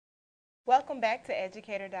Welcome back to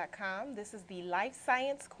Educator.com. This is the Life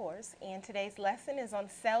Science course, and today's lesson is on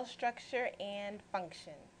cell structure and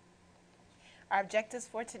function. Our objectives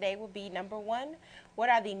for today will be number one, what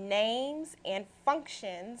are the names and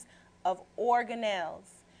functions of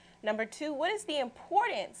organelles? Number two, what is the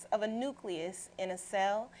importance of a nucleus in a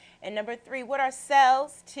cell? And number three, what are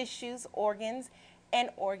cells, tissues, organs,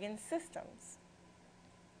 and organ systems?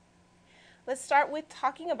 Let's start with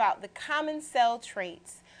talking about the common cell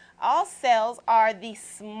traits. All cells are the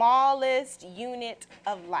smallest unit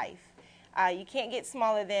of life. You can't get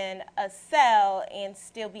smaller than a cell and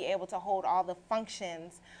still be able to hold all the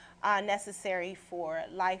functions necessary for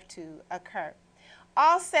life to occur.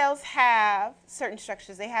 All cells have certain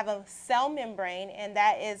structures. They have a cell membrane, and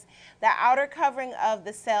that is the outer covering of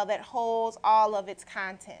the cell that holds all of its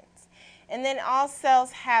contents. And then all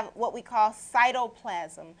cells have what we call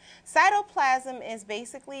cytoplasm. Cytoplasm is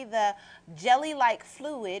basically the jelly-like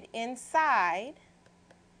fluid inside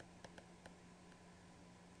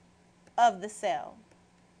of the cell.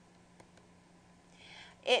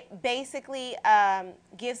 It basically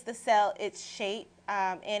gives the cell its shape,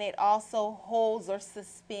 and it also holds or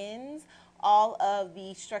suspends all of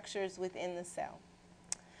the structures within the cell.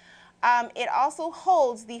 It also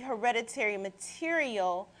holds the hereditary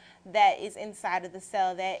material that is inside of the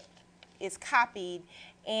cell that is copied,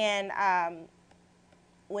 and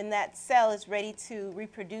when that cell is ready to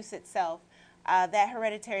reproduce itself, that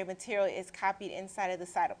hereditary material is copied inside of the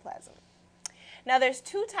cytoplasm. Now there's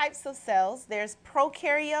two types of cells. There's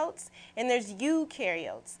prokaryotes and there's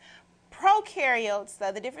eukaryotes. Prokaryotes,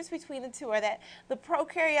 the difference between the two are that the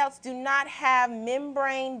prokaryotes do not have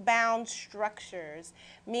membrane-bound structures,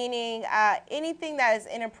 meaning anything that is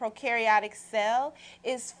in a prokaryotic cell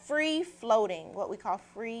is free-floating, what we call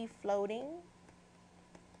free-floating.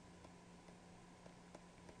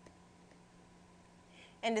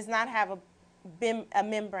 And does not have a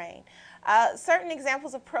membrane. Certain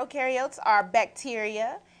examples of prokaryotes are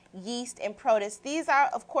bacteria, yeast, and protists. These are,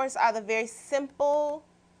 of course, are the very simple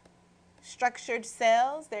structured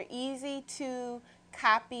cells. They're easy to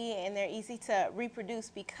copy and they're easy to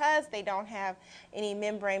reproduce because they don't have any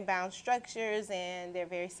membrane-bound structures and they're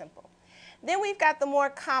very simple. Then we've got the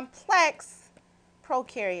more complex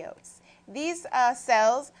prokaryotes. These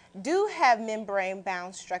cells do have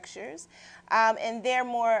membrane-bound structures, and they're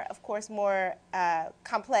more, of course, more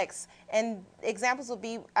complex. And examples will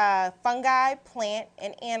be fungi, plant,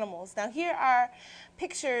 and animals. Now here are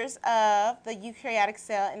pictures of the eukaryotic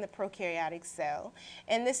cell and the prokaryotic cell.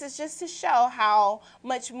 And this is just to show how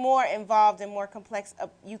much more involved and more complex a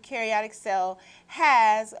eukaryotic cell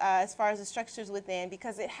has as far as the structures within,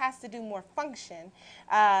 because it has to do more function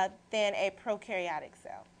than a prokaryotic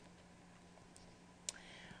cell.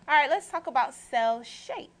 All right, let's talk about cell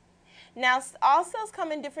shape. Now, all cells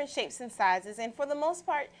come in different shapes and sizes, and for the most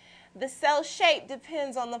part, the cell shape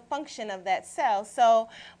depends on the function of that cell. So,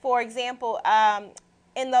 for example,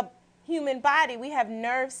 in the human body, we have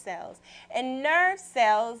nerve cells, and nerve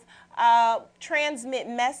cells transmit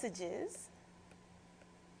messages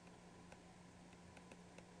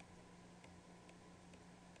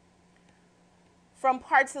from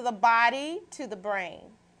parts of the body to the brain.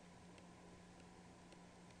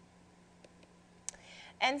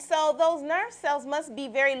 And so those nerve cells must be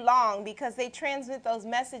very long because they transmit those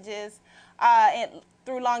messages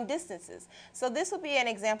through long distances. So this would be an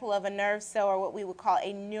example of a nerve cell, or what we would call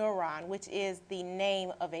a neuron, which is the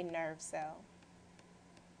name of a nerve cell.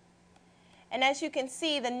 And as you can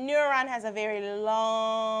see, the neuron has a very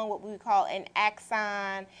long, what we would call an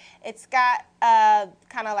axon. It's got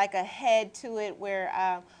kind of like a head to it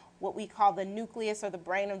where what we call the nucleus or the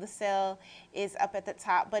brain of the cell is up at the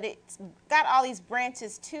top, but it's got all these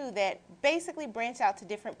branches too that basically branch out to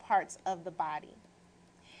different parts of the body.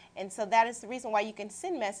 And so that is the reason why you can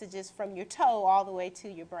send messages from your toe all the way to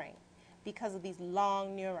your brain, because of these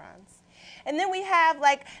long neurons. And then we have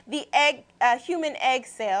like the human egg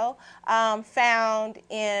cell found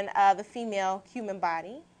in the female human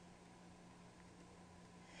body,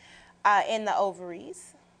 in the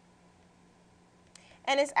ovaries.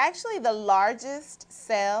 And it's actually the largest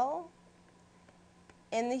cell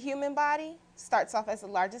in the human body. Starts off as the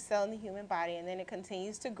largest cell in the human body, and then it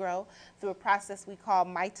continues to grow through a process we call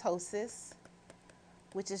mitosis,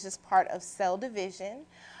 which is just part of cell division.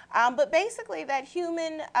 But basically that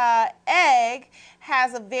human egg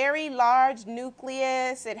has a very large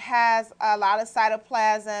nucleus. It has a lot of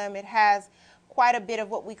cytoplasm. It has quite a bit of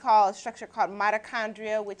what we call a structure called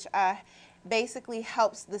mitochondria, which basically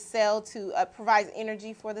helps the cell to provide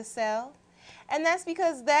energy for the cell. And that's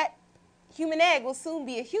because that human egg will soon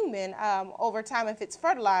be a human over time if it's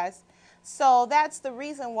fertilized. So that's the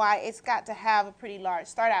reason why it's got to have a pretty large,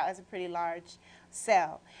 start out as a pretty large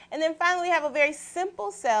cell. And then finally, we have a very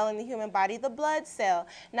simple cell in the human body, the blood cell.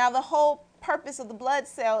 Now, the whole purpose of the blood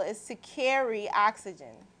cell is to carry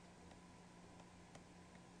oxygen.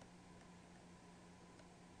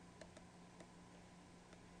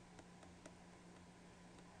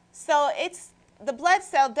 So the blood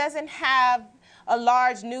cell doesn't have a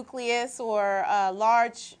large nucleus or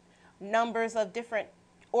large numbers of different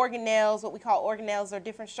organelles, what we call organelles, or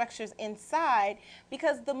different structures inside,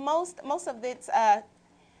 because the most of its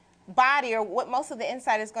body, or what most of the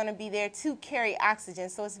inside is going to be there to carry oxygen.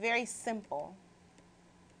 So it's very simple.